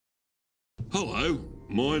Hello,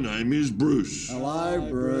 my name is Bruce. Hello,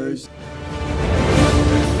 Bruce.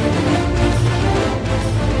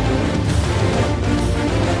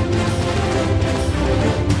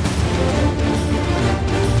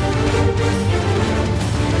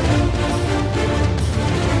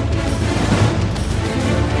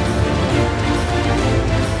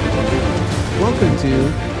 Welcome to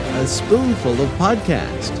A Spoonful of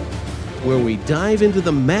Podcast, where we dive into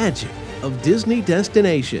the magic of Disney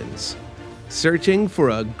destinations, searching for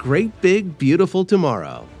a great big beautiful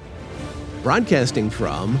tomorrow. Broadcasting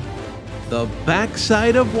from the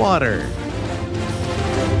backside of water.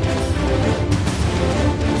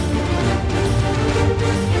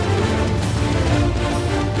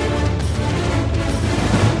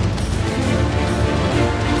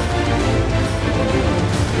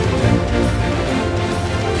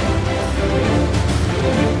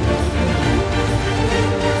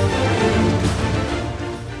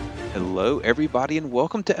 Hello, everybody, and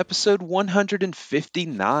welcome to episode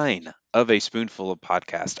 159 of A Spoonful of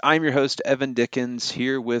Podcast. I'm your host, Evan Dickens,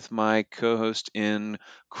 here with my co-host in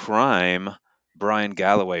crime, Brian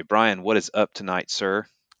Galloway. Brian, what is up tonight, sir?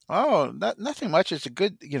 Oh, nothing much. It's a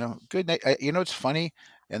good night. It's funny.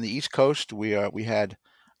 On the East Coast, we had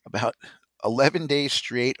about 11 days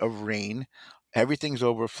straight of rain. Everything's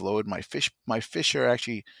overflowed. My fish are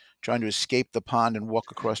actually trying to escape the pond and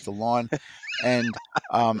walk across the lawn. And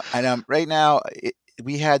right now,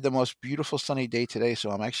 we had the most beautiful sunny day today,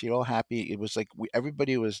 so I'm actually all happy. It was like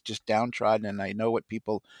everybody was just downtrodden, and I know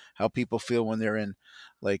how people feel when they're in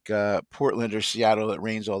like Portland or Seattle. It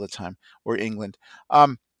rains all the time, or England. But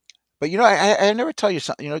I never tell you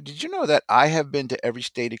something. Did you know that I have been to every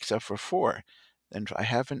state except for four, and I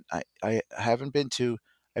haven't been to.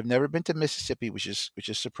 I've never been to Mississippi, which is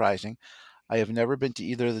surprising. I have never been to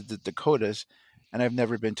either of the Dakotas, and I've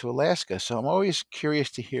never been to Alaska. So I'm always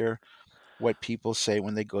curious to hear what people say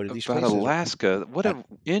when they go to these About places. Alaska. What Uh, an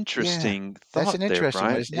yeah, interesting that's thought an there, interesting one,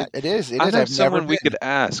 Brian. isn't that? It is. It I is. know I've never someone we been. could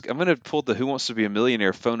ask. I'm going to pull the Who Wants to Be a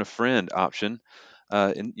Millionaire phone a friend option.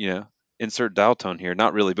 And insert dial tone here.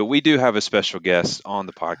 Not really, but we do have a special guest on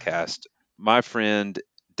the podcast. My friend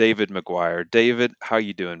David McGuire. David, how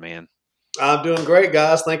you doing, man? I'm doing great,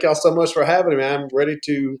 guys. Thank y'all so much for having me. I'm ready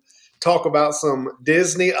to talk about some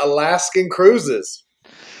Disney Alaskan cruises.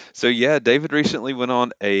 So yeah, David recently went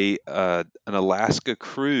on a an Alaska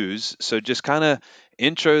cruise. So just kind of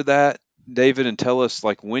intro that, David, and tell us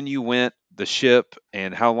like when you went, the ship,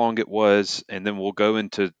 and how long it was, and then we'll go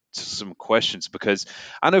into some questions because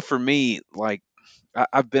I know for me, like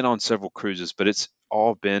I've been on several cruises, but it's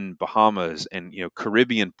all been Bahamas and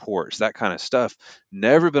Caribbean ports, that kind of stuff.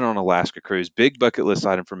 Never been on Alaska cruise. Big bucket list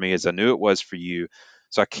item for me, as I knew it was for you.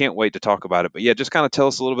 So I can't wait to talk about it. But yeah, just kind of tell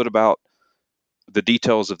us a little bit about the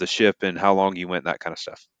details of the ship and how long you went, that kind of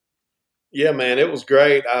stuff. Yeah, man, it was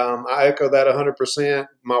great. I echo that 100%.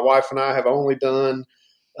 My wife and I have only done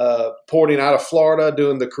porting out of Florida,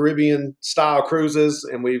 doing the Caribbean style cruises,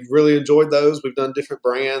 and we've really enjoyed those. We've done different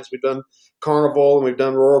brands. We've done Carnival, and we've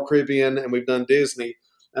done Royal Caribbean, and we've done Disney.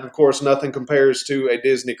 And of course, nothing compares to a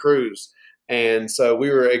Disney cruise. And so we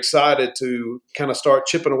were excited to kind of start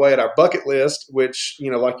chipping away at our bucket list, which,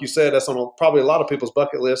 like you said, that's on probably a lot of people's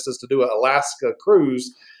bucket list is to do an Alaska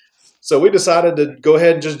cruise. So we decided to go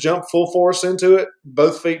ahead and just jump full force into it,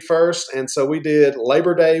 both feet first. And so we did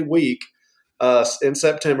Labor Day week in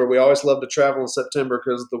September. We always love to travel in September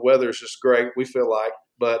because the weather is just great, we feel like.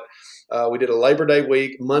 But we did a Labor Day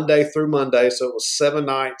week, Monday through Monday. So it was 7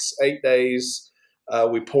 nights, 8 days.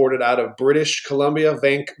 We ported out of British Columbia,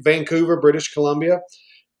 Vancouver, British Columbia.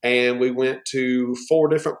 And we went to 4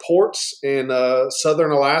 different ports in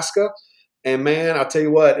southern Alaska. And man, I tell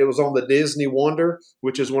you what, it was on the Disney Wonder,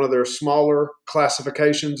 which is one of their smaller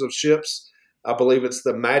classifications of ships. I believe it's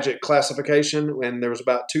the Magic classification, and there was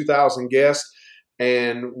about 2,000 guests,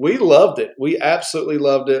 and we loved it. We absolutely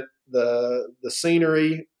loved it. The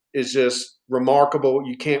scenery is just remarkable.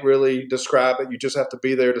 You can't really describe it. You just have to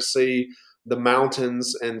be there to see the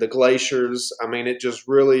mountains and the glaciers. I mean, it just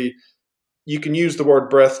really, you can use the word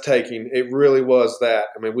breathtaking. It really was that.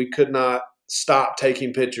 I mean, we could not stop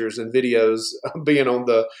taking pictures and videos being on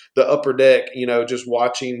the upper deck, just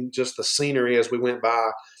watching just the scenery as we went by.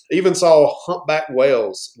 Even saw humpback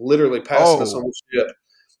whales literally passing us on Oh, the ship.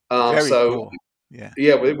 very So cool. Yeah.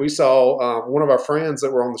 yeah, we saw one of our friends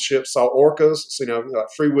that were on the ship saw orcas. So, like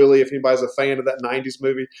Free Willy, if anybody's a fan of that '90s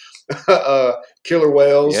movie, killer Yeah.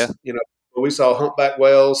 whales. We saw humpback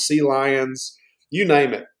whales, sea lions, you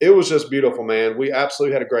name it. It was just beautiful, man. We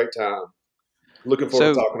absolutely had a great time. Looking forward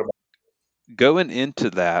to So talking about going into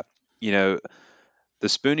that, you know, the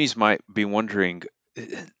Spoonies might be wondering,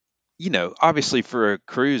 obviously for a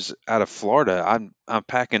cruise out of Florida, I'm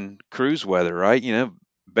packing cruise weather, right?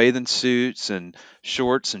 Bathing suits and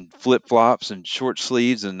shorts and flip flops and short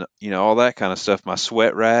sleeves and all that kind of stuff. My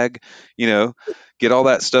sweat rag, you know, get all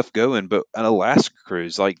that stuff going. But an Alaska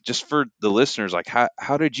cruise, like just for the listeners, like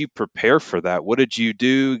how did you prepare for that? What did you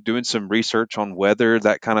do? Doing some research on weather,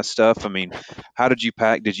 that kind of stuff. I mean, how did you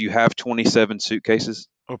pack? Did you have 27 suitcases?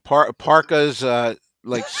 Or parkas,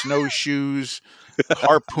 like snowshoes,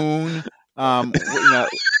 harpoon, Harpoon.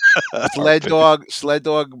 sled dog.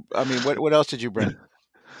 I mean, what else did you bring?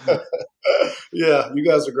 Yeah, you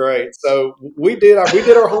guys are great. So we did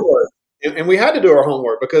our homework, and we had to do our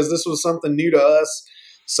homework because this was something new to us.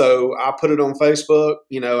 So I put it on Facebook,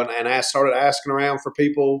 and I started asking around for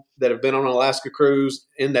people that have been on an Alaska cruise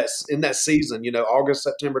in that season, August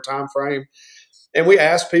September timeframe. And we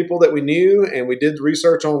asked people that we knew, and we did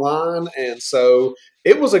research online, and so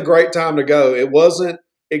it was a great time to go. It wasn't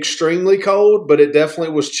extremely cold, but it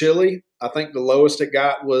definitely was chilly. I think the lowest it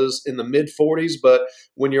got was in the mid 40s, but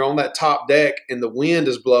when you're on that top deck and the wind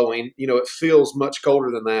is blowing, it feels much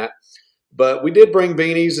colder than that. But we did bring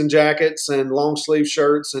beanies and jackets and long sleeve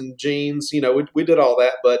shirts and jeans. We did all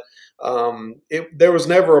that, but there was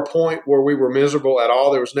never a point where we were miserable at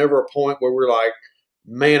all. There was never a point where we're like,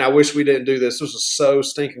 man, I wish we didn't do this. This was so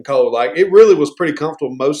stinking cold. Like, it really was pretty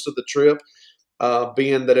comfortable most of the trip,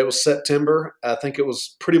 being that it was September. I think it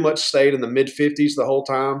was pretty much stayed in the mid 50s the whole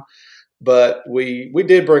time. But we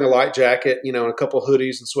did bring a light jacket, and a couple of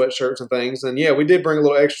hoodies and sweatshirts and things. And yeah, we did bring a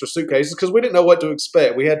little extra suitcases because we didn't know what to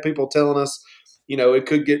expect. We had people telling us, it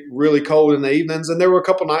could get really cold in the evenings, and there were a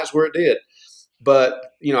couple nights where it did. But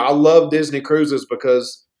I love Disney cruises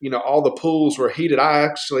because all the pools were heated. I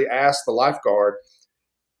actually asked the lifeguard,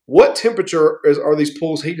 what temperature are these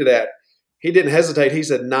pools heated at? He didn't hesitate. He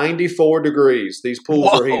said 94 degrees. These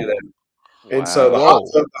pools were heated Whoa, at. And so Wow.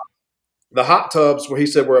 whoa! the hot tubs, where he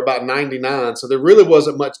said, were about 99. So there really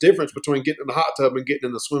wasn't much difference between getting in the hot tub and getting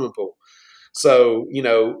in the swimming pool. So,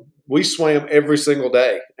 we swam every single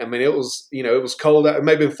day. I mean, it was cold. It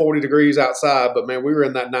may have been 40 degrees outside, but man, we were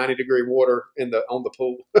in that 90-degree water on the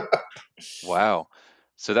pool. Wow.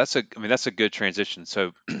 So that's a good transition.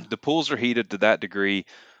 So the pools are heated to that degree.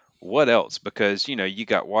 What else? Because you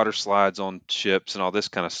got water slides on ships and all this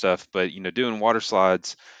kind of stuff, but doing water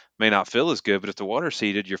slides may not feel as good, but if the water's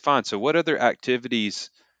heated, you're fine. So what other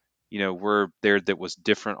activities, were there that was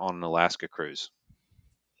different on an Alaska cruise?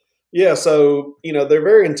 Yeah, so they're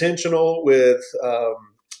very intentional with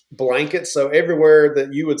blankets. So everywhere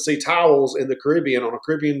that you would see towels in the Caribbean on a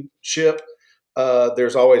Caribbean ship,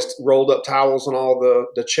 there's always rolled up towels on all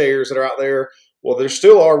the chairs that are out there. Well, there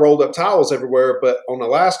still are rolled up towels everywhere, but on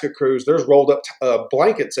Alaska cruise, there's rolled up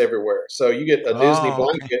blankets everywhere. So you get a Disney Oh, okay.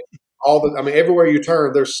 blanket. I mean, everywhere you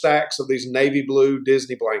turn, there's stacks of these navy blue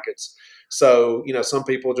Disney blankets. So some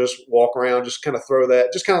people just walk around, just kind of throw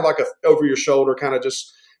that, just kind of like a over your shoulder, kind of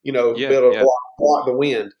just be Yeah, able to yeah. block the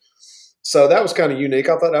wind. So that was kind of unique.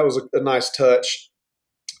 I thought that was a nice touch.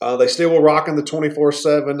 They still were rocking the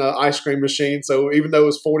 24/7 ice cream machine. So even though it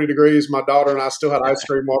was 40 degrees, my daughter and I still had ice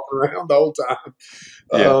cream walking around the whole time.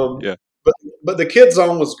 Yeah, Um, yeah. but the kids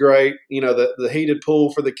zone was great. The heated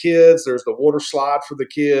pool for the kids. There's the water slide for the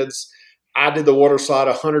kids. I did the water slide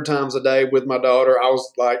 100 times a day with my daughter. I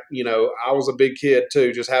was like, I was a big kid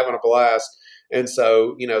too, just having a blast. And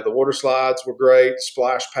so, the water slides were great.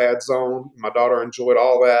 Splash pad zone. My daughter enjoyed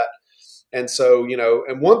all that. And so,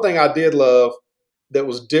 and one thing I did love that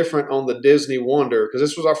was different on the Disney Wonder, because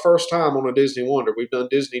this was our first time on a Disney Wonder. We've done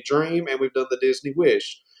Disney Dream and we've done the Disney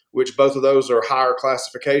Wish, which both of those are higher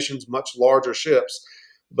classifications, much larger ships.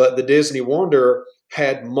 But the Disney Wonder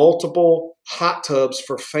had multiple hot tubs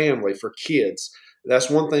for family, for kids. That's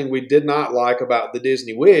one thing we did not like about the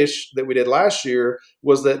Disney Wish that we did last year,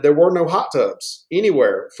 was that there were no hot tubs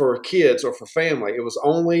anywhere for kids or for family. It was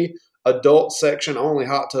only adult section only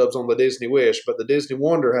hot tubs on the Disney Wish, but the Disney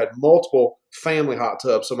Wonder had multiple family hot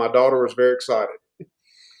tubs. So my daughter was very excited.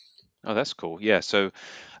 Oh, that's cool. Yeah. So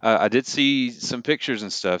I did see some pictures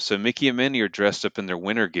and stuff. So Mickey and Minnie are dressed up in their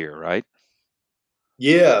winter gear, right?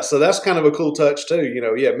 Yeah, so that's kind of a cool touch too.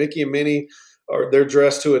 Yeah, Mickey and Minnie they're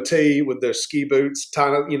dressed to a T with their ski boots,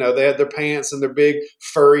 they had their pants and their big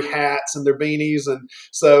furry hats and their beanies, and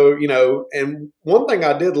so and one thing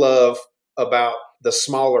I did love about the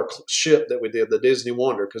smaller ship that we did, the Disney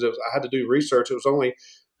Wonder, because I had to do research. It was only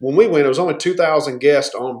when we went, it was only 2,000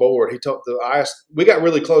 guests on board. We got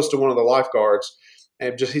really close to one of the lifeguards,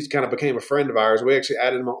 and just he kind of became a friend of ours. We actually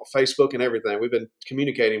added him on Facebook and everything. We've been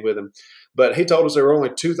communicating with him, but he told us there were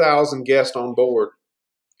only 2,000 guests on board.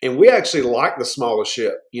 And we actually liked the smallest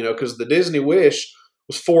ship, because the Disney Wish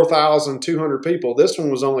was 4,200 people. This one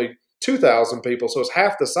was only 2,000 people, so it's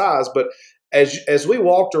half the size. But as we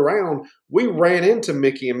walked around, we ran into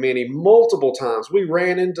Mickey and Minnie multiple times. We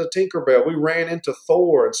ran into Tinkerbell. We ran into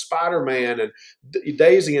Thor and Spider-Man and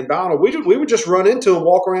Daisy and Donald. We would just run into them,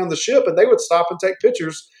 walk around the ship, and they would stop and take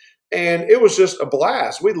pictures. And it was just a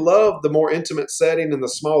blast. We loved the more intimate setting and the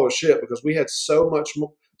smaller ship because we had so much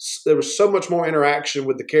more. There was so much more interaction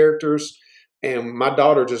with the characters, and my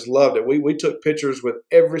daughter just loved it. We took pictures with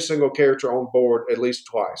every single character on board at least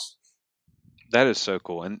twice. That is so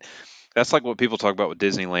cool. And that's like what people talk about with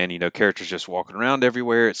Disneyland, characters just walking around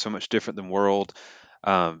everywhere. It's so much different than World.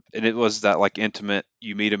 And it was that like intimate,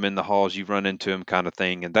 you meet them in the halls, you run into them kind of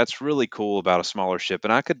thing. And that's really cool about a smaller ship.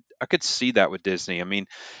 And I could see that with Disney. I mean,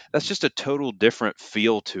 that's just a total different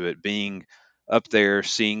feel to it, being up there,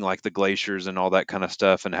 seeing like the glaciers and all that kind of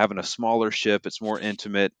stuff, and having a smaller ship. It's more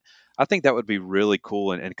intimate. I think that would be really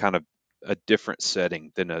cool, and kind of a different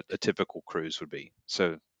setting than a typical cruise would be.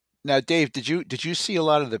 So Now, Dave, did you see a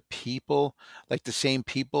lot of the people, like the same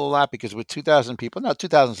people a lot? Because with 2,000 people, now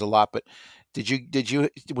 2,000 is a lot, but did you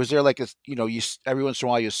was there like a every once in a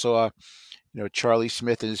while you saw Charlie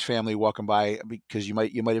Smith and his family walking by because you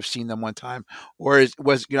might have seen them one time, or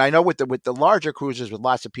was I know with the larger cruises with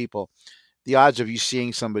lots of people, the odds of you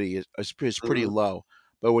seeing somebody is pretty Mhm. low.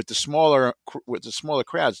 But with the smaller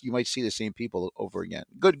crowds, you might see the same people over again.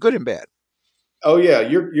 Good and bad. Oh yeah,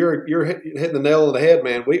 you're hitting the nail on the head,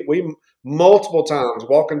 man. We multiple times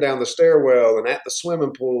walking down the stairwell and at the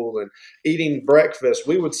swimming pool and eating breakfast,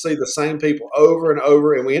 we would see the same people over and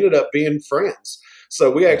over, and we ended up being friends.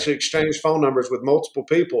 So we Yeah. actually exchanged phone numbers with multiple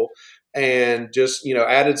people, and just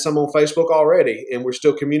added some on Facebook already, and we're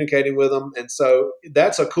still communicating with them. And so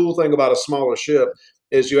that's a cool thing about a smaller ship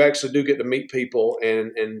is you actually do get to meet people,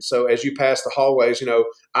 and so as you pass the hallways,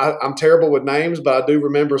 I'm terrible with names, but I do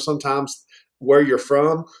remember sometimes where you're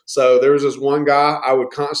from. So there was this one guy I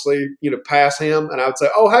would constantly, pass him, and I would say,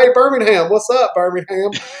 "Oh, hey, Birmingham, what's up,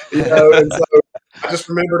 Birmingham?" And so I just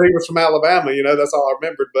remembered he was from Alabama. That's all I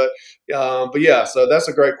remembered. But yeah, so that's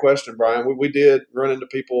a great question, Brian. We did run into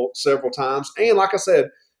people several times, and like I said,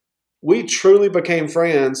 we truly became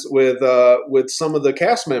friends with some of the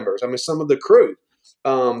cast members. I mean, some of the crew.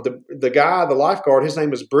 The guy, the lifeguard, his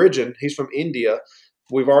name is Bridgen. He's from India.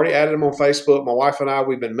 We've already added him on Facebook. My wife and I,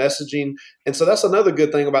 we've been messaging, and so that's another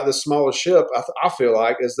good thing about this smaller ship. I feel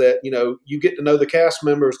like is that you get to know the cast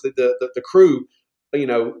members, the crew,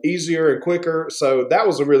 easier and quicker. So that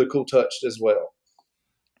was a really cool touch as well.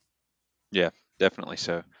 yeah, definitely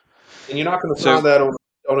so. And you're not going to So find that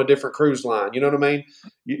on a different cruise line. You know what I mean?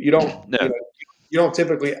 You don't no, you don't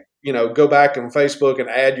typically go back on Facebook and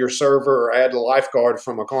add your server or add a lifeguard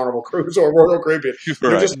from a Carnival cruise or a Royal Caribbean.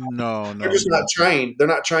 They're right, just No, they're no, just not no. trained. They're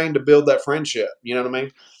not trained to build that friendship. You know what I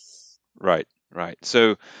mean? right, right.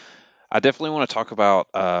 So I definitely want to talk about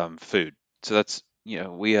food. So that's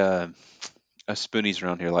we us spoonies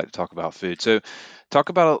around here like to talk about food. So talk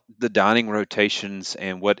about the dining rotations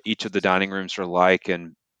and what each of the dining rooms are like,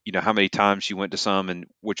 and how many times you went to some, and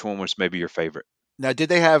which one was maybe your favorite. Now, did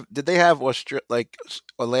they have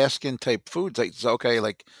Alaskan type foods? Like, so, okay,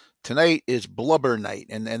 like tonight is blubber night,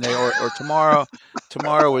 and they or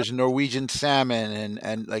tomorrow is Norwegian salmon,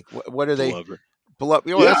 and like what are they Blubber. blubber?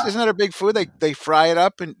 Yeah, Isn't that a big food? They fry it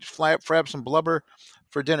up and fry up some blubber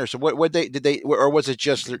for dinner. So what they did they or was it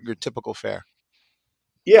just your typical fare?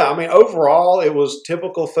 yeah. I mean, overall, it was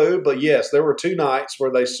typical food, but yes, there were 2 nights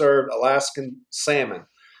where they served Alaskan salmon.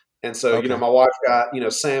 And so, Okay. my wife got,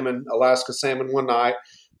 salmon, Alaska salmon one night.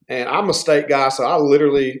 And I'm a steak guy, so I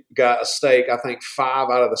literally got a steak, I think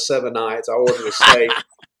 5 out of the 7 nights I ordered a steak.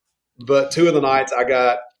 But 2 of the nights I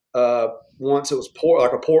got, uh, once it was pork,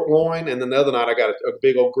 like a pork loin. And then the other night I got a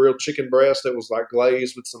big old grilled chicken breast that was like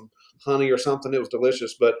glazed with some honey or something. It was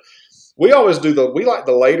delicious. But we always we like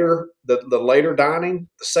the later dining,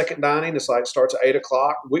 the second dining. It's like starts at 8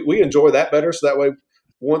 o'clock. We enjoy that better. So that way,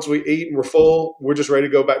 once we eat and we're full, we're just ready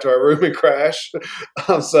to go back to our room and crash.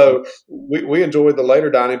 So we enjoyed the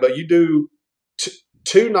later dining, but you do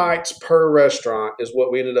 2 nights per restaurant is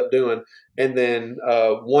what we ended up doing. And then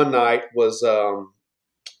one night was a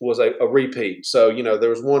repeat. So, there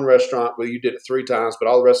was one restaurant where you did it 3 times, but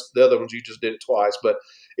all the rest of the other ones you just did it twice. But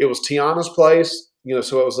it was Tiana's place,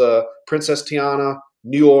 so it was a Princess Tiana,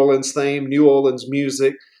 New Orleans theme, New Orleans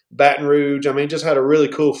music, Baton Rouge. I mean, just had a really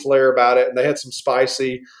cool flair about it. And they had some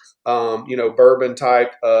spicy, bourbon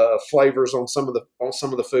type flavors on some of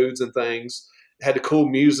the foods and things. It had the cool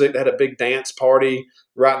music. They had a big dance party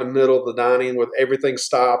right in the middle of the dining with everything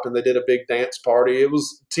stopped, and they did a big dance party.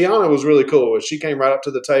 Tiana was really cool. She came right up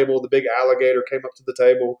to the table. The big alligator came up to the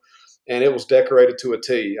table, and it was decorated to a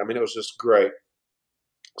T. I mean, it was just great.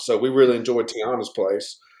 So we really enjoyed Tiana's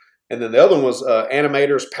place. and then the other one was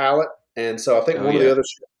Animator's Palette, and so I think Oh one of the yeah. other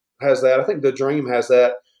has that. I think the Dream has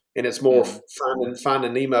that, and it's more Hmm.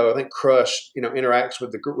 finding Nemo. I think Crush, interacts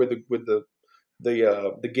with the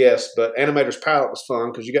guest, but Animator's Palette was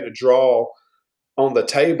fun because you got to draw on the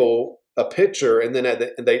table a picture, and then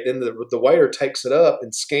the waiter takes it up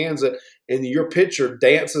and scans it, and your picture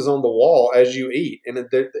dances on the wall as you eat, and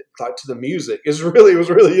like to the music. It was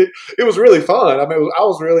really fun. I mean, I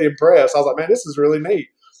was really impressed. I was like, man, this is really neat.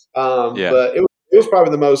 Yeah. But it was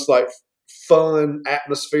probably the most like fun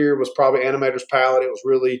atmosphere was probably Animator's Palette. It was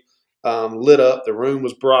really lit up. The room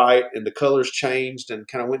was bright, and the colors changed and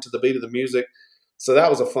kind of went to the beat of the music. So that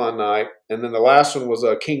was a fun night. And then the last one was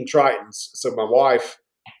King Triton's. So my wife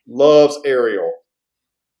loves Ariel,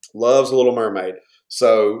 loves Little Mermaid.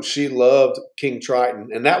 So she loved King Triton,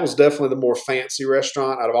 and that was definitely the more fancy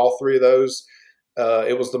restaurant out of all three of those.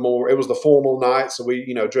 It was the formal night, so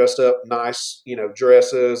we dressed up nice,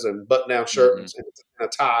 dresses and button down Hmm. shirts and a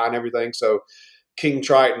tie and everything. So King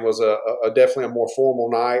Triton was a definitely a more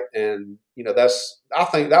formal night, and I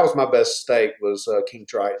think that was my best steak was King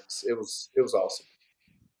Triton's. It was awesome.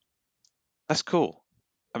 That's cool.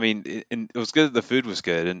 I mean, and it was good. The food was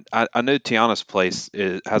good, and I know Tiana's place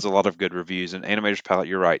has a lot of good reviews. And Animator's Palette,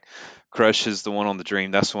 you're right. Crush is the one on the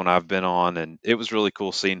Dream. That's the one I've been on, and it was really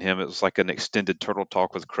cool seeing him. It was like an extended Turtle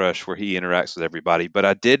Talk with Crush, where he interacts with everybody. But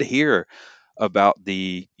I did hear about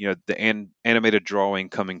the animated drawing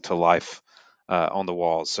coming to life on the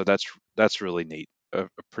walls. So that's really neat. A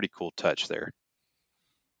pretty cool touch there.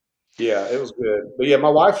 Yeah, it was good. But yeah, my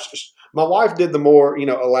wife did the more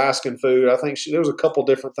Alaskan food. I think there was a couple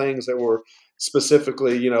different things that were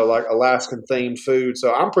specifically like Alaskan themed food.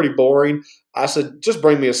 So I'm pretty boring. I said just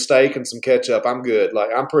bring me a steak and some ketchup. I'm good.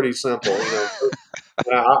 Like I'm pretty simple. And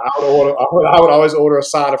I would always order a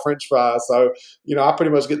side of French fries. So I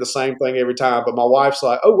pretty much get the same thing every time. But my wife's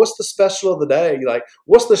like, oh, what's the special of the day? Like,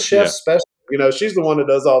 what's the Yeah, chef's special? She's the one that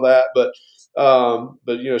does all that. But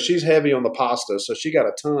she's heavy on the pasta, so she got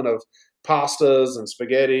a ton of pastas and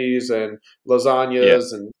spaghettis and yeah,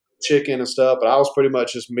 lasagnas and chicken and stuff. But I was pretty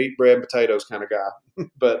much just meat, bread, and potatoes kind of guy.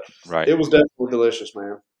 But right. it was definitely delicious,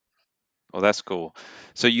 man. Well, that's cool.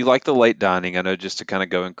 So you like the late dining, I know, just to kind of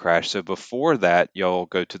go and crash. So before that, y'all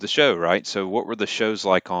go to the show, right? So what were the shows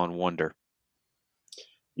like on Wonder?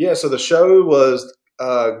 Yeah, so the show was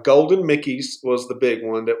Golden Mickey's was the big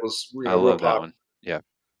one that was I real love that popular. one. Yeah.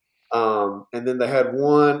 And then they had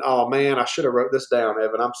one, oh man, I should have wrote this down,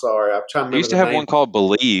 Evan. I'm sorry. I'm trying to They used remember to the have name. one called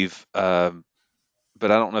Believe, but I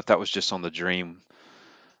don't know if that was just on the Dream.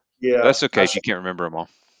 But Yeah, that's okay if you can't remember them all.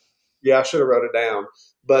 I should have wrote it down.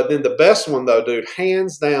 But then the best one though, dude,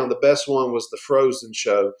 hands down, the best one was the Frozen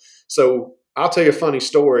show. So I'll tell you a funny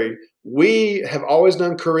story. We have always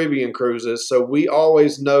done Caribbean cruises, so we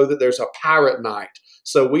always know that there's a pirate night.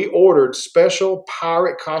 So we ordered special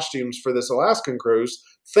pirate costumes for this Alaskan cruise,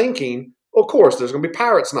 thinking, of course, there's going to be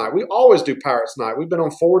Pirates Night. We always do Pirates Night. We've been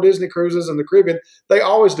on 4 Disney cruises in the Caribbean. They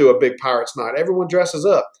always do a big Pirates Night. Everyone dresses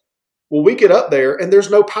up. Well, we get up there and there's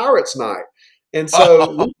no Pirates Night. And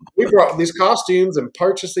so we brought these costumes and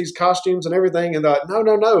purchased these costumes and everything. And they're like, no,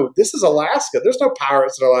 no, no, this is Alaska. There's no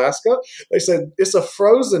pirates in Alaska. They said, it's a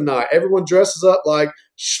frozen night. Everyone dresses up like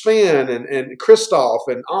Sven and Kristoff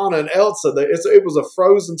and Anna and Elsa. It was a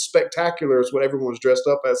frozen spectacular is what everyone was dressed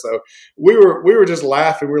up as. So we were just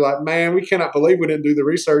laughing. We were like, man, we cannot believe we didn't do the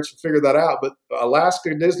research and figure that out. But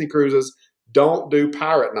Alaska Disney cruises don't do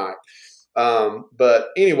pirate night. But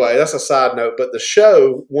anyway, that's a side note. But the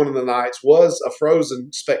show, one of the nights, was a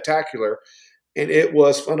Frozen spectacular, and it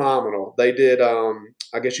was phenomenal. They did,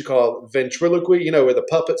 I guess you call it ventriloquy, where the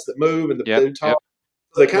puppets that move and the Yep, dude talk. yep,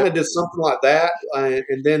 So they kind yep. of did something like that,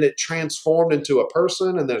 and then it transformed into a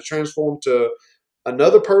person, and then it transformed to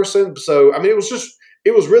another person. So I mean,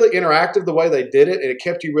 it was really interactive the way they did it, and it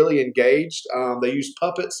kept you really engaged. They used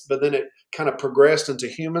puppets, but then it kind of progressed into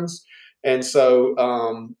humans, and so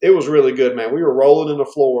it was really good, man. We were rolling in the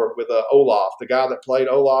floor with Olaf. The guy that played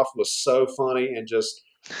Olaf was so funny and just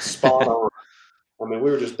spot on. I mean,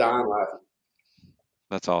 we were just dying laughing.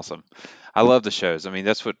 That's awesome. I love the shows. I mean,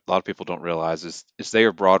 that's what a lot of people don't realize is they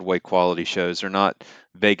are Broadway quality shows. They're not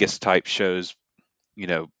Vegas type shows, you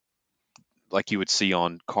know, like you would see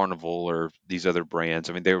on Carnival or these other brands.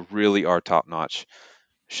 I mean, they really are top notch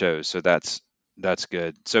shows. So that's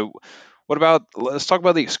good. So what about let's talk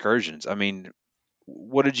about the excursions. I mean,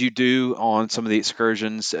 what did you do on some of the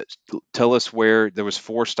excursions? Tell us where there was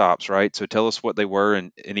 4 stops, right? So tell us what they were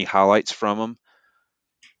and any highlights from them.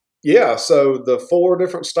 Yeah, so the 4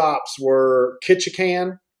 different stops were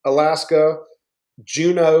Ketchikan, Alaska,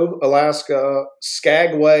 Juneau, Alaska,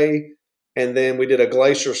 Skagway, and then we did a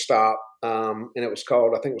glacier stop and it was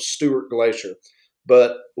called, I think it was Stewart Glacier.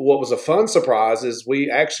 But what was a fun surprise is we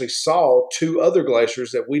actually saw two other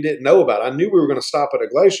glaciers that we didn't know about. I knew we were going to stop at a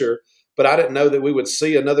glacier, but I didn't know that we would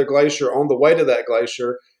see another glacier on the way to that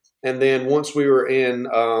glacier. And then once we were in,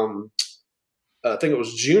 I think it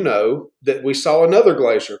was Juneau, that we saw another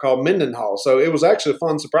glacier called Mendenhall. So it was actually a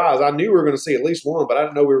fun surprise. I knew we were going to see at least one, but I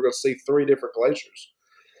didn't know we were going to see three different glaciers.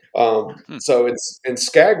 So in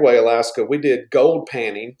Skagway, Alaska, we did gold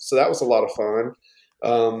panning. So that was a lot of fun.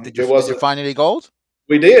 Did you find any gold?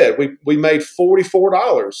 We did. We made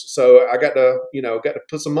 $44. So I got to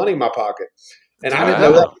put some money in my pocket. And I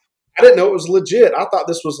didn't know it was legit. I thought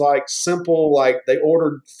this was like simple, like they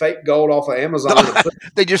ordered fake gold off of Amazon. And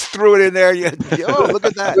they just threw it in there. Oh, look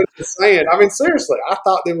at that. I mean, seriously, I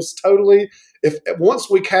thought it was totally, if once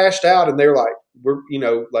we cashed out and they're like,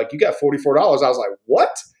 like you got $44, I was like, what?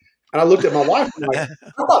 And I looked at my wife and like,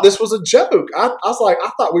 I thought this was a joke. I was like, I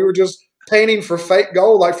thought we were just painting for fake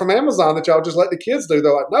gold, like from Amazon that y'all just let the kids do.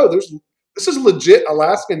 They're like, no, this is legit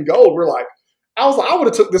Alaskan gold. We're like, I was like, I would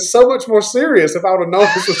have took this so much more serious if I would have known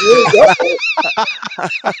this was really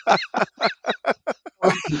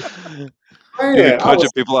gold. Man,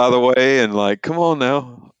 punching people out of the way and like, come on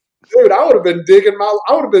now. Dude, I would have been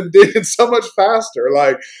digging so much faster.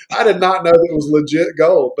 Like, I did not know that it was legit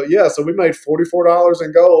gold. But yeah, so we made $44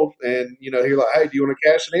 in gold. And, he was like, hey, do you want to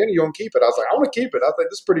cash it in or you want to keep it? I was like, I want to keep it. I think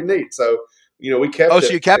this is pretty neat. So, we kept it. Oh,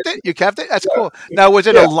 so you kept it? You kept it? That's cool. Now, was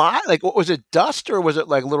it a lot? Like, what was it, dust or was it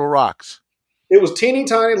like little rocks? It was teeny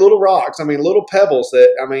tiny little rocks. I mean, little pebbles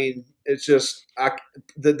it's just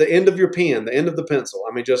the end of your pen, the end of the pencil.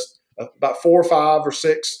 I mean, just about 4 or 5 or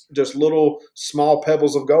 6, just little small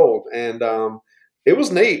pebbles of gold. And it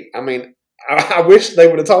was neat. I mean, I wish they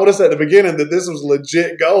would have told us at the beginning that this was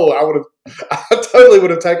legit gold. I totally would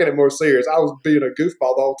have taken it more serious. I was being a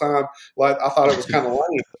goofball the whole time. Like, I thought it was kind of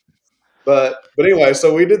lame. But anyway,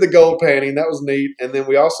 so we did the gold panning. That was neat. And then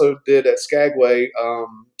we also did at Skagway,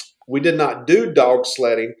 we did not do dog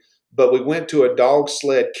sledding, but we went to a dog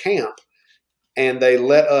sled camp. And they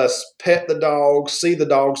let us pet the dogs, see the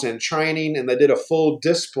dogs in training, and they did a full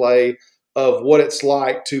display of what it's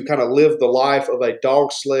like to kind of live the life of a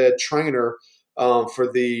dog sled trainer for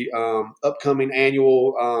the upcoming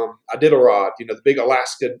annual Iditarod, the big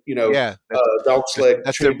Alaska, dog sled.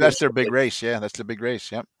 That's their big race. Yeah, that's the big race.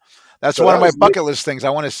 Yep. That's one of my bucket list things.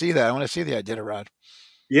 I want to see that. I want to see the Iditarod.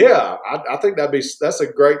 Yeah, I think that's a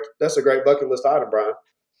great bucket list item, Brian.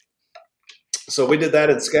 So we did that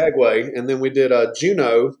in Skagway, and then we did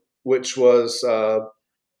Juneau, which was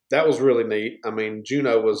that was really neat. I mean,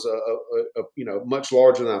 Juneau was much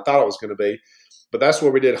larger than I thought it was going to be, but that's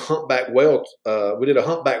where we did humpback whale. We did a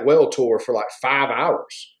humpback whale tour for like 5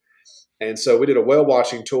 hours, and so we did a whale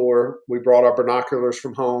watching tour. We brought our binoculars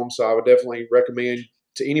from home, so I would definitely recommend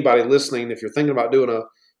to anybody listening, if you're thinking about doing a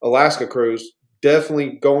Alaska cruise,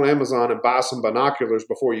 definitely go on Amazon and buy some binoculars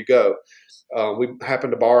before you go. We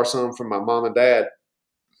happened to borrow some from my mom and dad,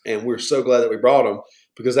 and we're so glad that we brought them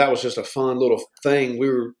because that was just a fun little thing. We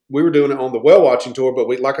were doing it on the whale watching tour, but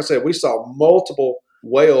like I said, we saw multiple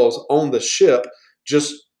whales on the ship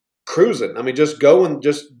just cruising. I mean, just going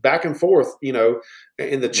just back and forth,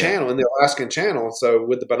 in the channel, in the Alaskan channel. So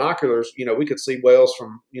with the binoculars, we could see whales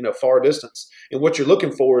from, far distance. And what you're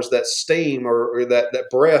looking for is that steam or that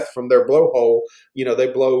breath from their blowhole.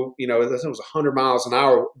 They blow, it was 100 miles an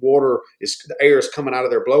hour. The air is coming out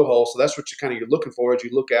of their blowhole. So that's what you're looking for as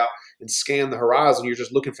you look out and scan the horizon. You're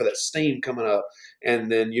just looking for that steam coming up.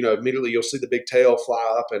 And then, immediately you'll see the big tail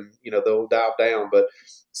fly up and, they'll dive down. But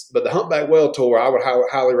the humpback whale tour, I would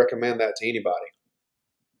highly recommend that to anybody.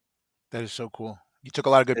 That is so cool. You took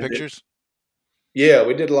a lot of good pictures? Yeah,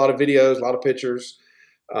 we did a lot of videos, a lot of pictures.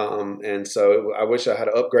 And so I wish I had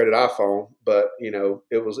an upgraded iPhone, but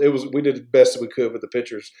it was, we did the best that we could with the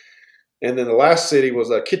pictures. And then the last city was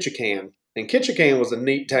Ketchikan, and Ketchikan was a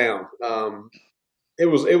neat town. It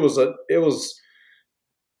was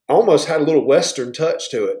almost had a little Western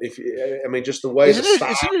touch to it. Just the way isn't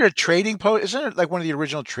it a trading post? Isn't it like one of the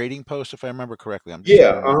original trading posts, if I remember correctly?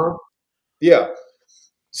 Yeah.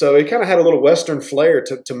 So it kind of had a little Western flair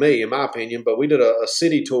to me, in my opinion. But we did a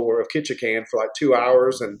city tour of Ketchikan for like 2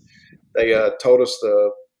 hours, and they told us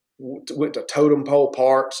went to Totem Pole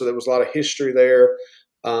Park, so there was a lot of history there.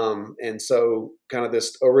 And so kind of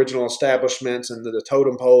this original establishments and the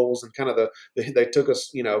totem poles, and kind of they took us,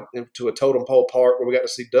 into a totem pole park where we got to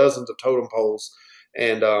see dozens of totem poles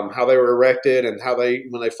and how they were erected and how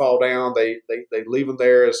when they fall down, they leave them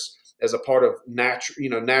there as as a part of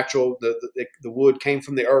natural. The wood came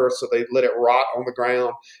from the earth, so they let it rot on the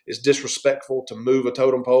ground. It's disrespectful to move a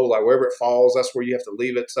totem pole. Like wherever it falls, that's where you have to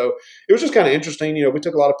leave it. So it was just kind of interesting. We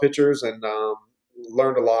took a lot of pictures and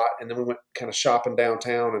learned a lot, and then we went kind of shopping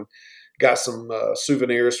downtown and got some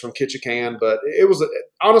souvenirs from Ketchikan. But it was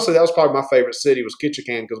honestly, that was probably my favorite city was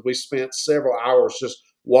Ketchikan, because we spent several hours just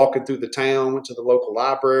walking through the town, went to the local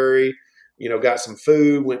library, got some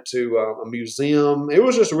food, went to a museum. It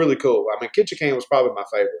was just really cool. I mean, Ketchikan was probably my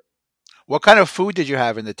favorite. What kind of food did you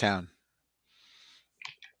have in the town?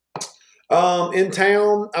 In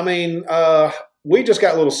town, I mean, we just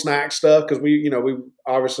got little snack stuff because we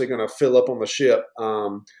obviously going to fill up on the ship.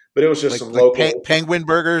 But it was just some local penguin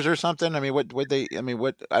burgers or something. I mean, what they? I mean,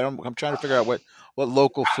 what I don't. I'm trying to figure out what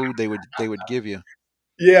local food they would give you.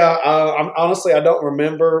 Yeah, honestly, I don't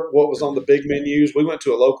remember what was on the big menus. We went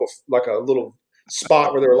to a local, like a little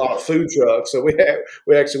spot where there were a lot of food trucks. So we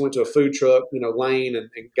actually went to a food truck, lane, and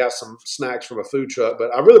got some snacks from a food truck.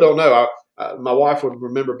 But I really don't know. My wife would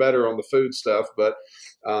remember better on the food stuff. But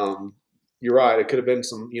you're right. It could have been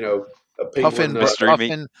some, a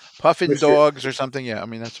penguin, puffin dogs or something. Yeah, I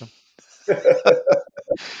mean that's.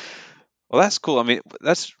 Well, that's cool. I mean,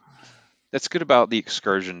 that's good about the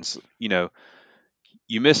excursions.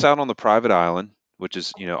 You miss out on the private island, which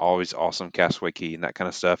is always awesome, Castaway Key and that kind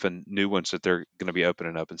of stuff, and new ones that they're going to be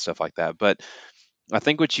opening up and stuff like that. But I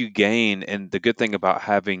think what you gain, and the good thing about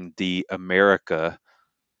having the America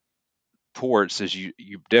ports, is you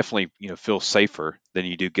definitely feel safer than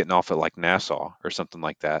you do getting off at like Nassau or something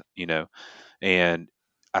like that. And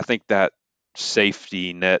I think that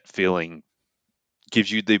safety net feeling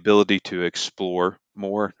gives you the ability to explore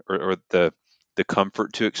more, or the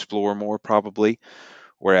comfort to explore more, probably.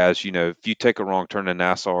 Whereas, if you take a wrong turn in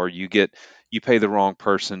Nassau, or you pay the wrong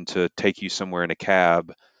person to take you somewhere in a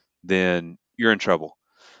cab, then you're in trouble.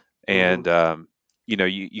 And you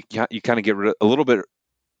kind of get a little bit,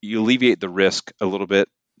 you alleviate the risk a little bit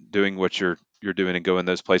doing what you're doing and go in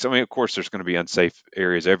those places. I mean, of course, there's going to be unsafe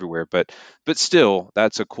areas everywhere, but still,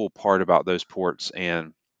 that's a cool part about those ports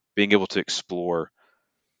and being able to explore,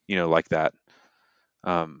 like that.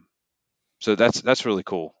 So that's really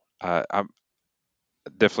cool. I'm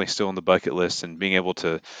definitely still on the bucket list, and being able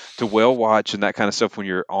to whale watch and that kind of stuff when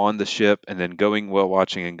you're on the ship, and then going whale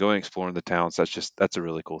watching and going exploring the towns. That's a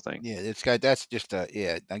really cool thing. Yeah, that's just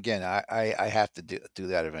yeah. Again, I have to do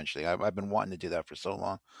that eventually. I've been wanting to do that for so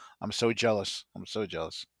long. I'm so jealous.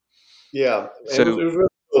 Yeah, it was So really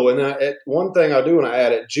cool. And one thing I do want to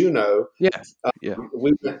add at Juneau, yeah.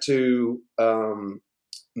 we went to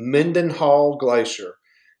Mendenhall Glacier,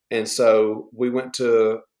 and so we went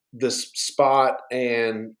to this spot,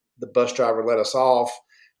 and the bus driver let us off,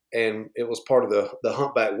 and it was part of the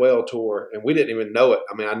Humpback Whale tour, and we didn't even know it.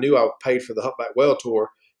 I mean, I knew I paid for the Humpback Whale tour,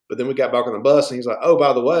 but then we got back on the bus, and he's like, "Oh,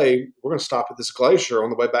 by the way, we're going to stop at this glacier on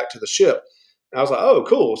the way back to the ship." And I was like, "Oh,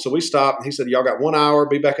 cool." So we stopped, and he said, "Y'all got 1 hour.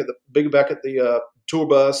 Be back at the tour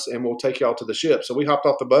bus, and we'll take y'all to the ship." So we hopped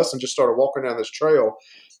off the bus and just started walking down this trail.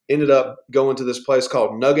 Ended up going to this place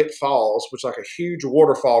called Nugget Falls, which is like a huge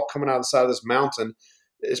waterfall coming out of the side of this mountain.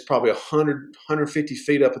 It's probably 150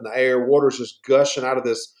 feet up in the air. Water's just gushing out of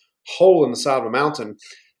this hole in the side of a mountain.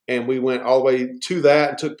 And we went all the way to that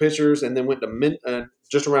and took pictures, and then went to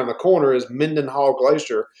just around the corner is Mendenhall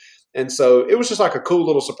Glacier. And so it was just like a cool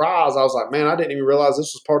little surprise. I was like, man, I didn't even realize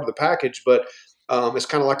this was part of the package, but it's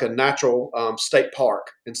kind of like a natural state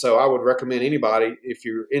park. And so I would recommend anybody, if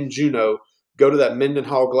you're in Juneau, go to that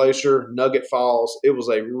Mendenhall Glacier, Nugget Falls. It was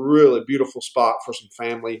a really beautiful spot for some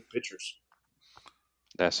family pictures.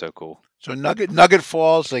 That's so cool. So Nugget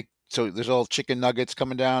Falls, so there's all chicken nuggets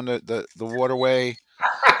coming down the waterway.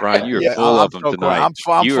 Brian, you're full of them tonight. I'm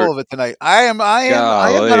full of it tonight. I am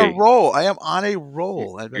on a roll. I am on a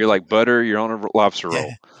roll. You're like butter. You're on a lobster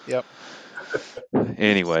roll. Yep.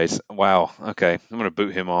 Anyways, wow. Okay, I'm gonna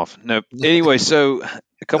boot him off. No. Anyway, so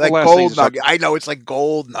a couple like last gold things. Nugget. I know it's like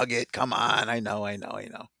gold nugget. Come on. I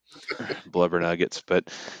know. Blubber nuggets. But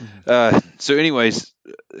so, anyways,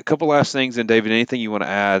 a couple last things. And David, anything you want to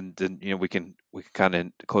add? Then we can kind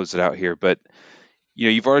of close it out here. But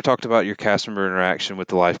you've already talked about your cast member interaction with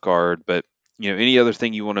the lifeguard. But any other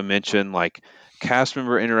thing you want to mention, like cast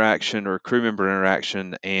member interaction or crew member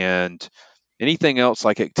interaction, and anything else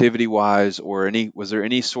like activity wise, or was there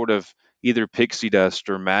any sort of either pixie dust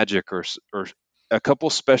or magic, or a couple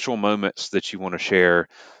special moments that you want to share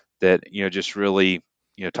that just really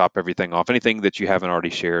top everything off? Anything that you haven't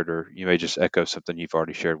already shared, or you may just echo something you've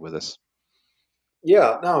already shared with us.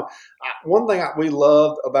 Yeah, no. One thing we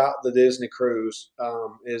loved about the Disney cruise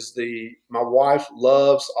is my wife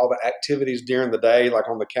loves all the activities during the day, like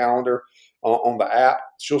on the calendar. on the app.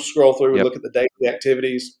 She'll scroll through and Yep. look at the daily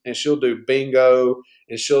activities, and she'll do bingo,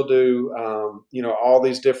 and she'll do all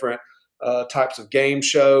these different types of game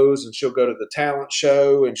shows, and she'll go to the talent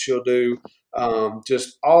show, and she'll do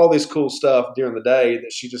just all this cool stuff during the day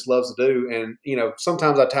that she just loves to do. And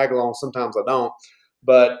sometimes I tag along, sometimes I don't.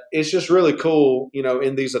 But it's just really cool,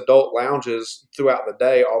 in these adult lounges throughout the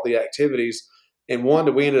day, all the activities. And one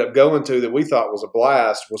that we ended up going to that we thought was a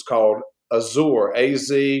blast was called Azure,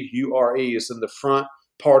 Azure. It's in the front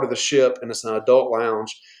part of the ship, and it's an adult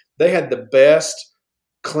lounge. They had the best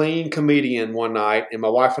clean comedian one night, and my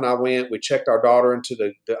wife and I went. We checked our daughter into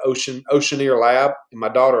the Oceaneer Lab, and my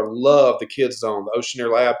daughter loved the kids zone, the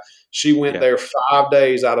Oceaneer Lab. She went Yeah. there 5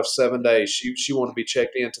 days out of 7 days. She wanted to be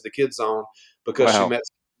checked into the kids zone because she Wow.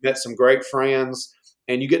 met some great friends,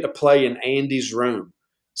 and you get to play in Andy's room.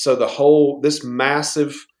 So this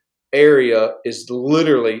massive area is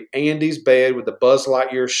literally Andy's bed with the Buzz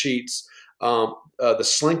Lightyear sheets. The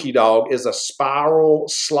Slinky Dog is a spiral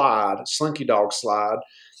slide, Slinky Dog slide.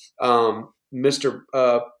 Mr.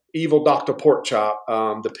 Evil Dr.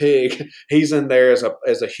 Porkchop, the pig, he's in there as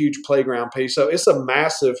a huge playground piece. So it's a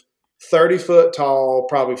massive 30-foot tall,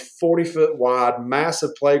 probably 40-foot wide,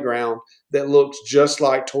 massive playground that looks just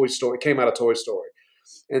like Toy Story. It came out of Toy Story.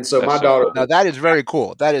 And so That's my so daughter, cool. Now that is very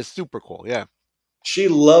cool. That is super cool. Yeah. she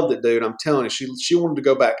loved it, dude. I'm telling you, she wanted to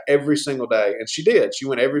go back every single day, and she did. She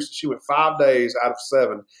went 5 days out of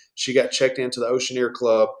 7. She got checked into the Oceaneer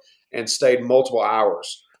Club and stayed multiple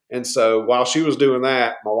hours. And so while she was doing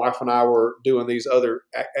that, my wife and I were doing these other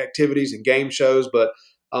activities and game shows. But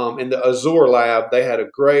in the Azure Lab, they had a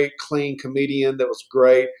great, clean comedian that was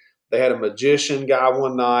great. They had a magician guy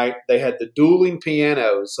one night. They had the dueling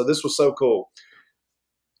pianos. So this was so cool.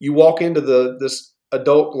 You walk into this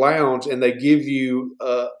adult lounge, and they give you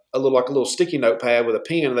a little sticky notepad with a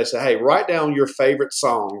pen, and they say, "Hey, write down your favorite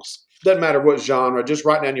songs. Doesn't matter what genre, just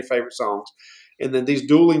write down your favorite songs." And then these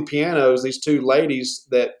dueling pianos, these two ladies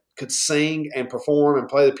that could sing and perform and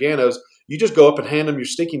play the pianos, you just go up and hand them your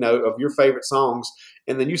sticky note of your favorite songs,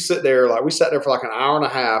 and then you sit there. Like, we sat there for like an hour and a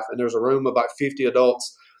half, and there's a room of like 50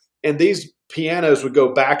 adults, and these pianos would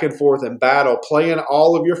go back and forth in battle, playing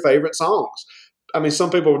all of your favorite songs. I mean, some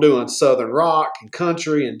people were doing Southern rock and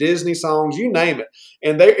country and Disney songs, you name it.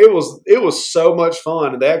 And it was so much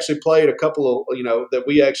fun. And they actually played a couple of, that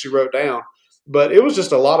we actually wrote down. But it was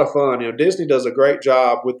just a lot of fun. Disney does a great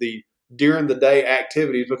job with the during the day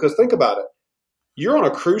activities, because think about it. You're on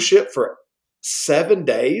a cruise ship for 7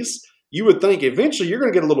 days. You would think eventually you're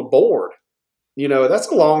going to get a little bored. That's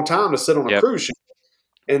a long time to sit on a Yep. cruise ship.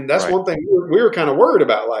 And that's Right. one thing we were kind of worried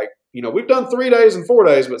about. Like, we've done 3 days and 4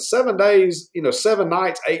 days, but 7 days, 7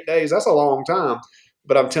 nights, 8 days, that's a long time.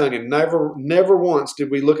 But I'm telling you, never once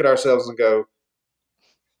did we look at ourselves and go,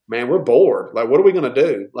 man, we're bored. Like, what are we going to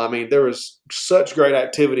do? I mean, there was such great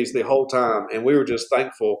activities the whole time. And we were just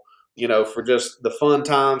thankful, for just the fun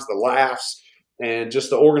times, the laughs, and just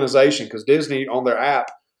the organization. Because Disney on their app,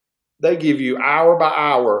 they give you hour by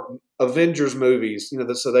hour Avengers movies,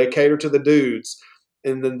 so they cater to the dudes.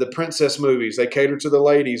 And then the princess movies, they cater to the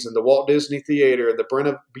ladies, and the Walt Disney Theater and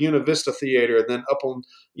the Buena Vista Theater. And then up on,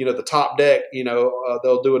 the top deck,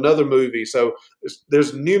 they'll do another movie. So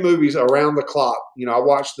there's new movies around the clock. I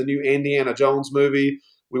watched the new Indiana Jones movie.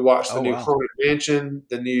 We watched the Oh, new wow. Haunted Mansion,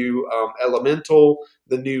 the new Elemental,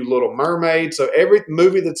 the new Little Mermaid. So every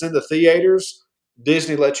movie that's in the theaters,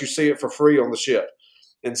 Disney lets you see it for free on the ship.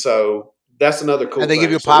 And so that's another cool And they thing.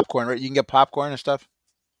 give you So popcorn, right? You can get popcorn and stuff.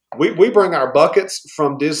 we bring our buckets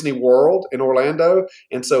from Disney World in Orlando,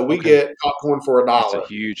 and so we Okay. get popcorn for That's a $1.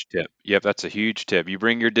 huge tip. Yep, that's a huge tip. You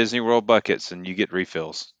bring your Disney World buckets and you get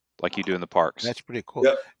refills like you do in the parks. That's pretty cool.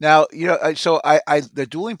 Yep. Now, so the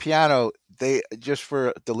dueling piano, they, just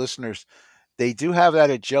for the listeners, they do have that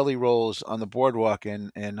at Jelly Rolls on the boardwalk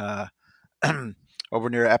in over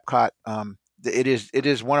near Epcot. It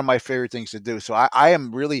is one of my favorite things to do. So I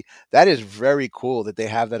am really, that is very cool that they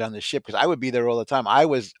have that on the ship, because I would be there all the time.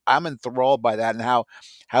 I'm enthralled by that, and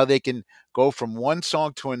how they can go from one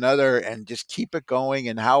song to another and just keep it going,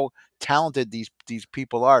 and how talented these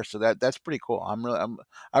people are. So that's pretty cool. I'm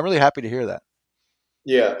really happy to hear that.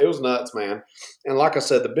 Yeah, it was nuts, man. And like I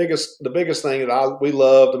said, the biggest thing that we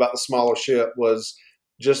loved about the smaller ship was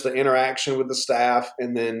just the interaction with the staff.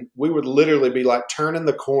 And then we would literally be like turning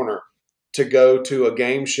the corner to go to a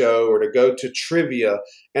game show or to go to trivia,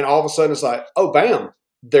 and all of a sudden it's like, oh, bam,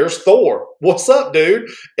 there's Thor. What's up, dude?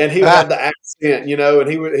 And he would have the accent, and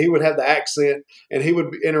he would have the accent, and he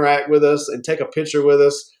would interact with us and take a picture with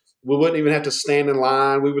us. We wouldn't even have to stand in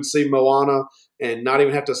line. We would see Moana and not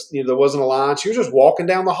even have to, there wasn't a line. She was just walking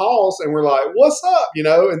down the halls, and we're like, what's up?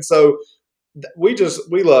 And so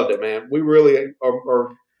we loved it, man. We really are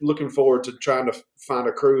looking forward to trying to find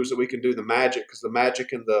a cruise that we can do the Magic, because the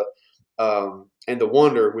Magic and the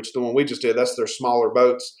Wonder, which the one we just did, that's their smaller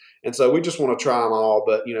boats. And so we just want to try them all.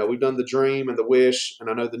 But, we've done the Dream and the Wish, and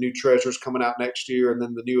I know the new Treasure's coming out next year, and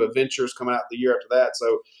then the new Adventure's coming out the year after that.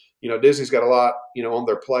 So, Disney's got a lot, on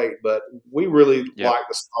their plate, but we really Yep. like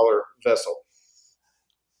the smaller vessel.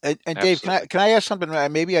 And Dave, Absolutely. can I ask something?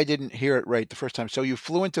 Maybe I didn't hear it right the first time. So you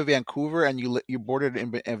flew into Vancouver and you boarded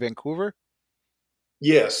in Vancouver?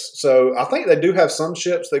 Yes. So I think they do have some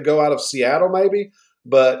ships that go out of Seattle, maybe,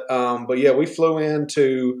 but yeah, we flew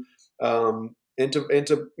into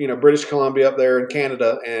British Columbia up there in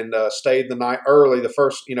Canada, and stayed the night early. The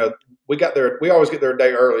first, we got there. We always get there a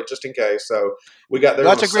day early just in case. So we got there No,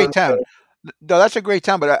 on that's a a great Sunday. town. No, that's a great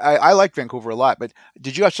town, but I like Vancouver a lot. But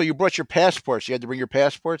so you brought your passports? You had to bring your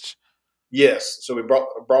passports? Yes. So we brought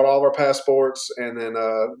all of our passports, and then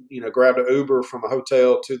grabbed an Uber from a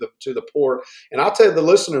hotel to the port. And I'll tell the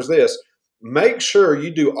listeners this: make sure you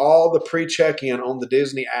do all the pre-check-in on the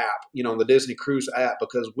Disney app, on the Disney Cruise app,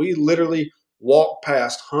 because we literally walked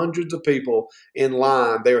past hundreds of people in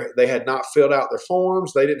line. They had not filled out their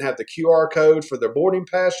forms. They didn't have the QR code for their boarding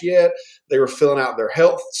pass yet. They were filling out their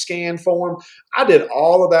health scan form. I did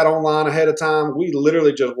all of that online ahead of time. We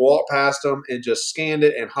literally just walked past them and just scanned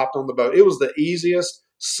it and hopped on the boat. It was the easiest,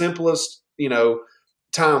 simplest,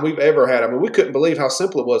 time we've ever had. I mean, we couldn't believe how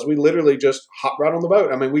simple it was. We literally just hopped right on the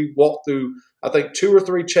boat. I mean, we walked through, I think, 2 or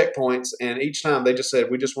 3 checkpoints, and each time they just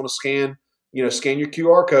said, we just want to scan your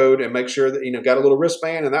QR code and make sure that, got a little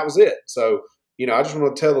wristband, and that was it. So, I just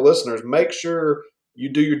want to tell the listeners, make sure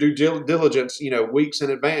you do your due diligence, weeks in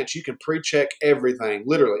advance. You can pre-check everything,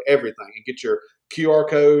 literally everything, and get your QR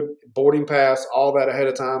code, boarding pass, all that ahead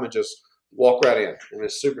of time, and just walk right in. And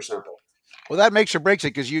it's super simple. Well, that makes or breaks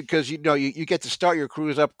it, because you get to start your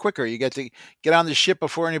cruise up quicker. You get to get on the ship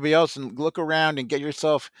before anybody else and look around and get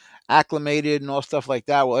yourself acclimated and all stuff like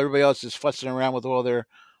that, while everybody else is fussing around with all their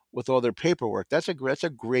paperwork. That's a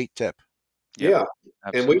great tip. Yep. Yeah.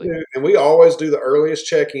 Absolutely. And we always do the earliest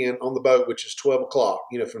check-in on the boat, which is 12 o'clock.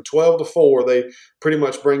 From 12 to 4, they pretty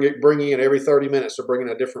much bring in every 30 minutes. They're bringing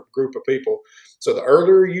a different group of people. So the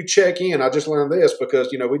earlier you check in, I just learned this because,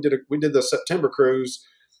 we did the September cruise,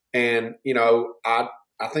 and,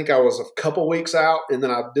 I think I was a couple weeks out, and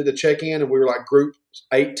then I did the check-in, and we were like group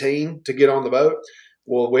 18 to get on the boat.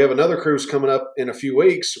 Well, we have another cruise coming up in a few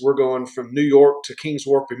weeks. We're going from New York to Kings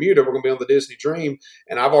Wharf, Bermuda. We're going to be on the Disney Dream,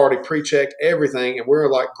 and I've already pre-checked everything, and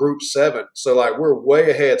we're like group 7. So, like, we're way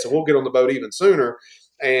ahead. So we'll get on the boat even sooner.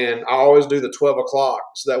 And I always do the 12 o'clock,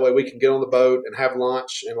 so that way we can get on the boat and have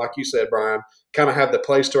lunch. And like you said, Brian, kind of have the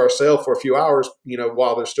place to ourselves for a few hours,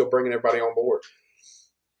 while they're still bringing everybody on board.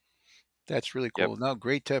 That's really Yep. cool. No,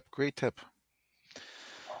 great tip. Great tip.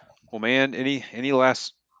 Well, man, any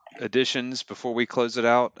last additions before we close it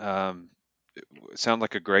out? It sounds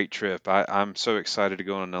like a great trip. I'm so excited to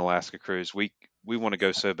go on an Alaska cruise. We want to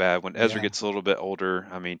go so bad. When Ezra Yeah. gets a little bit older,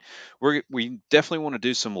 I mean, we definitely want to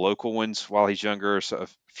do some local ones while he's younger, so a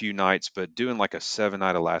few nights, but doing like a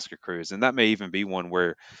 7-night Alaska cruise, and that may even be one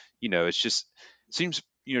where, it's just seems,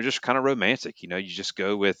 just kind of romantic. You just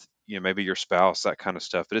go with, maybe your spouse, that kind of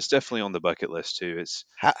stuff. But it's definitely on the bucket list too.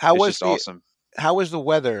 How It's was just the awesome. how was the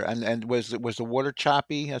weather, and was the water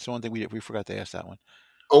choppy? That's the one thing we forgot to ask that one.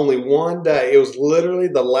 Only one day. It was literally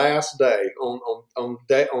the last day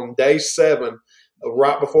on day 7,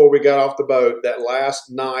 right before we got off the boat. That last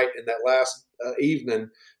night and that last evening,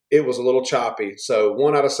 it was a little choppy. So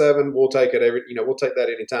 1 out of 7, we'll take it we'll take that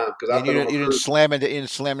anytime, because I've And been on a you didn't cruise. slam it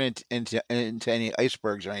into any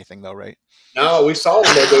icebergs or anything, though, right? No, we saw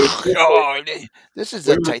them though, dude. Oh, this is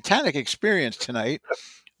We, a Titanic experience tonight.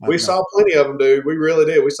 we No. saw plenty of them, dude. We really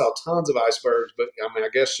did. We saw tons of icebergs, but I mean, I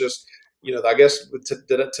guess just I guess with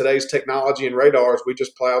today's technology and radars, we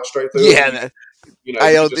just plowed straight through Yeah, them. You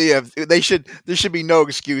I can just yeah, there should be no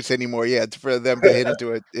excuse anymore. Yeah, for them to hit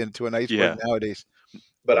into an iceberg Yeah. nowadays.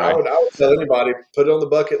 But I Right. would tell anybody, put it on the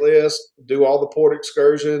bucket list, do all the port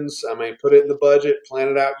excursions. I mean, put it in the budget, plan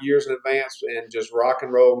it out years in advance, and just rock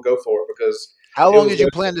and roll and go for it, because How it long was did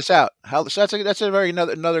you plan this out? So that's a very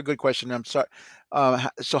another good question. I'm sorry.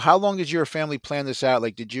 So how long did your family plan this out?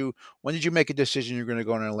 Like, when did you make a decision you're going to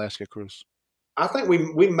go on an Alaska cruise? I think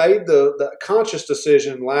we made the conscious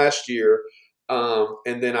decision last year,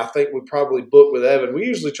 and then I think we probably booked with Evan. We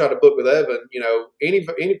usually try to book with Evan. Any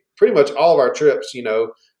pretty much all of our trips.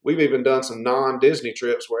 We've even done some non-Disney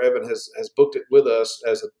trips where Evan has booked it with us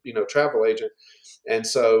as a travel agent, and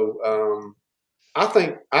so I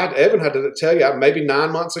think Evan had to tell you maybe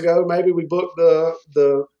 9 months ago. Maybe we booked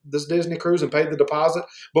this Disney cruise and paid the deposit.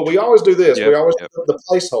 But we always do this. We Yep. always Yep. put the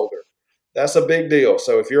placeholder. That's a big deal.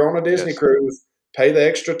 So if you're on a Disney Yes. cruise, pay the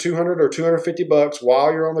extra 200 or 250 bucks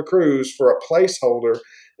while you're on the cruise for a placeholder,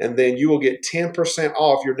 and then you will get 10%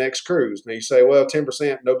 off your next cruise. Now you say, well,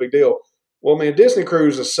 10%, no big deal. Well, man, Disney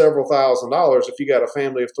cruise is several $1,000s if you got a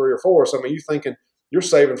family of 3 or 4. So I mean, you're thinking you're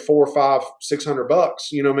saving 4, 5, 600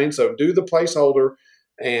 bucks. You know what I mean? So do the placeholder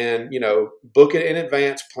and book it in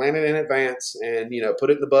advance, plan it in advance, and put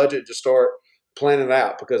it in the budget. Just start planning it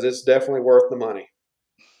out because it's definitely worth the money.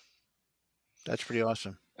 That's pretty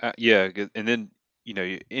awesome. Yeah, and then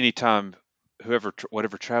anytime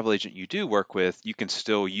whatever travel agent you do work with, you can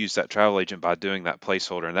still use that travel agent by doing that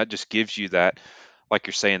placeholder, and that just gives you that, like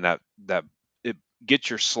you're saying, that it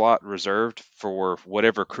gets your slot reserved for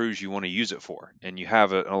whatever cruise you want to use it for, and you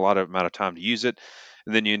have a lot of amount of time to use it,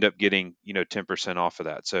 and then you end up getting 10% off of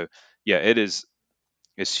that. So yeah,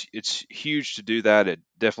 it's huge to do that. It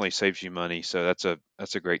definitely saves you money. So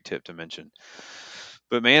that's a great tip to mention.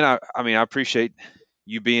 But man, I mean, I appreciate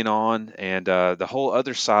you being on, and the whole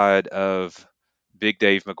other side of Big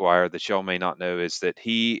Dave McGuire that y'all may not know is that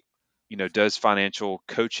he, does financial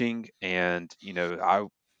coaching, and I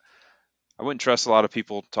wouldn't trust a lot of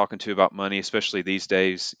people talking to about money, especially these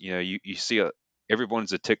days. You see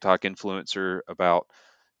everyone's a TikTok influencer about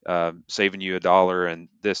saving you a dollar and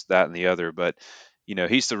this, that, and the other, but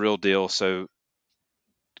he's the real deal. So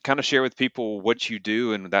kind of share with people what you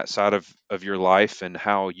do and that side of your life and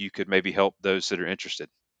how you could maybe help those that are interested.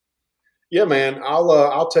 Yeah, man.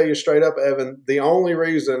 I'll tell you straight up, Evan. The only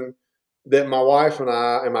reason that my wife and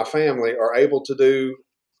I and my family are able to do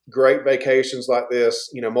great vacations like this,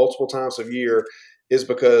 multiple times a year, is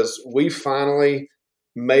because we finally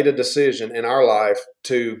made a decision in our life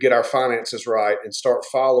to get our finances right and start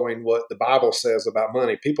following what the Bible says about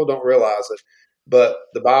money. People don't realize it, but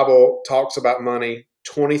the Bible talks about money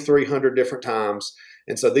 2,300 different times.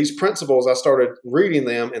 And so these principles, I started reading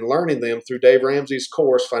them and learning them through Dave Ramsey's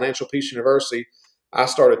course, Financial Peace University. I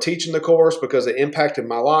started teaching the course because it impacted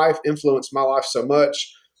my life, influenced my life so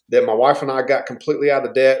much that my wife and I got completely out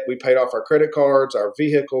of debt. We paid off our credit cards, our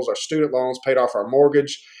vehicles, our student loans, paid off our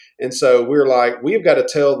mortgage. And so we're like, we've got to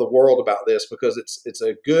tell the world about this because it's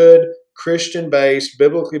a good Christian based,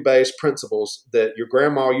 biblically based principles that your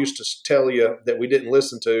grandma used to tell you that we didn't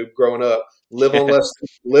listen to growing up. Live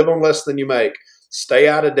on less than you make. Stay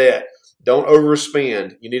out of debt. Don't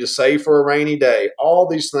overspend. You need to save for a rainy day. All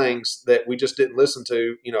these things that we just didn't listen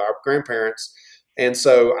to, our grandparents. And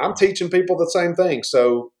so I'm teaching people the same thing.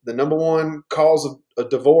 So the number one cause of a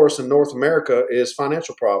divorce in North America is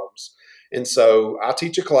financial problems. And so I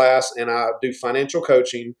teach a class and I do financial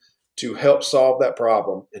coaching to help solve that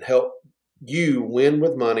problem and help you win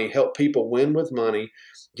with money, help people win with money,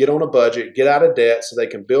 get on a budget, get out of debt so they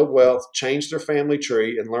can build wealth, change their family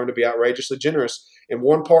tree, and learn to be outrageously generous. And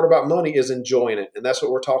one part about money is enjoying it. And that's what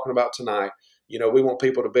we're talking about tonight. We want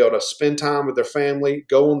people to be able to spend time with their family,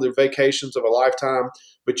 go on their vacations of a lifetime,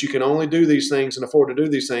 but you can only do these things and afford to do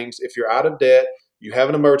these things if you're out of debt, you have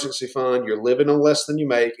an emergency fund, you're living on less than you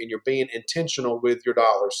make, and you're being intentional with your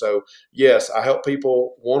dollars. So, yes, I help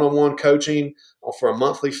people one-on-one coaching for a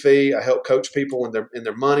monthly fee. I help coach people in their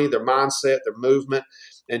money, their mindset, their movement,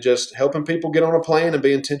 and just helping people get on a plan and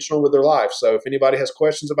be intentional with their life. So if anybody has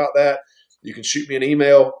questions about that, you can shoot me an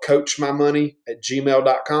email,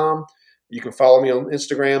 coachmymoney@gmail.com. You can follow me on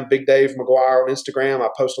Instagram, Big Dave McGuire on Instagram. I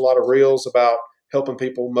post a lot of reels about helping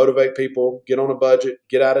people, motivate people, get on a budget,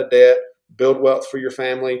 get out of debt, build wealth for your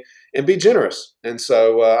family, and be generous. And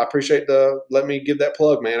so I appreciate let me give that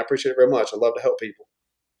plug, man. I appreciate it very much. I love to help people.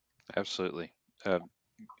 Absolutely. Uh,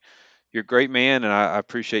 you're a great man, and I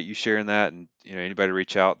appreciate you sharing that. And anybody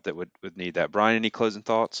reach out that would need that. Brian, any closing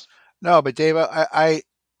thoughts? No, but Dave, I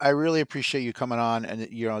really appreciate you coming on, and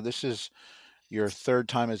this is your third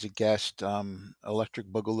time as a guest, Electric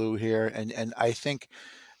Boogaloo here, and I think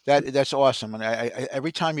that's awesome. And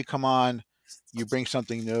every time you come on, you bring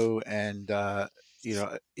something new, and I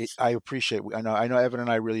appreciate. I know Evan and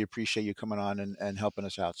I really appreciate you coming on and helping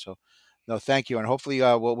us out. So, no, thank you, and hopefully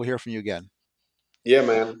we'll hear from you again. Yeah,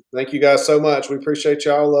 man. Thank you guys so much. We appreciate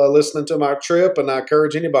y'all listening to my trip, and I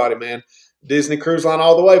encourage anybody, man. Disney Cruise Line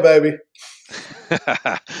all the way, baby.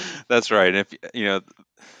 That's right. If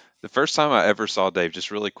the first time I ever saw Dave,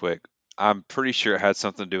 just really quick, I'm pretty sure it had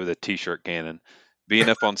something to do with a t-shirt cannon. Being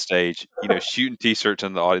up on stage, shooting t-shirts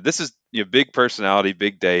in the audience. This is big personality,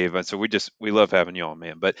 big Dave, and so we love having you on,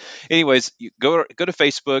 man. But anyways, go to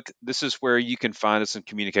Facebook. This is where you can find us and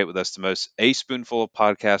communicate with us the most. A Spoonful of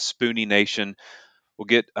Podcast, Spoonie Nation. We'll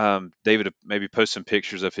get David to maybe post some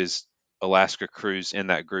pictures of his Alaska cruise in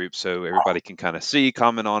that group, so everybody can kind of see,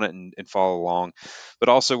 comment on it, and follow along. But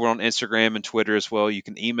also, we're on Instagram and Twitter as well. You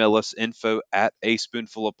can email us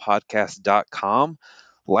info@aspoonfulofpodcast.com.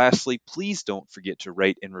 Lastly, please don't forget to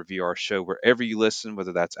rate and review our show wherever you listen,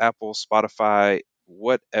 whether that's Apple, Spotify,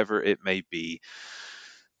 whatever it may be.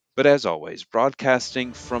 But as always,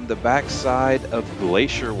 broadcasting from the backside of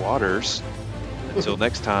glacier waters. Until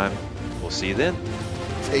next time, we'll see you then.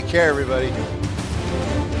 Take care, everybody.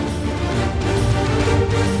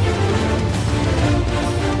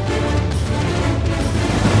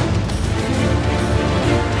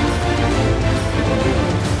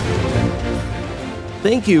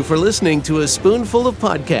 Thank you for listening to A Spoonful of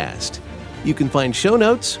Podcast. You can find show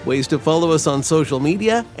notes, ways to follow us on social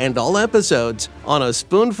media, and all episodes on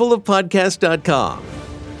aspoonfulofpodcast.com.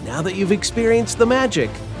 Now that you've experienced the magic,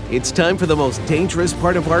 it's time for the most dangerous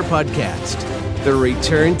part of our podcast, the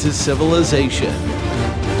return to civilization.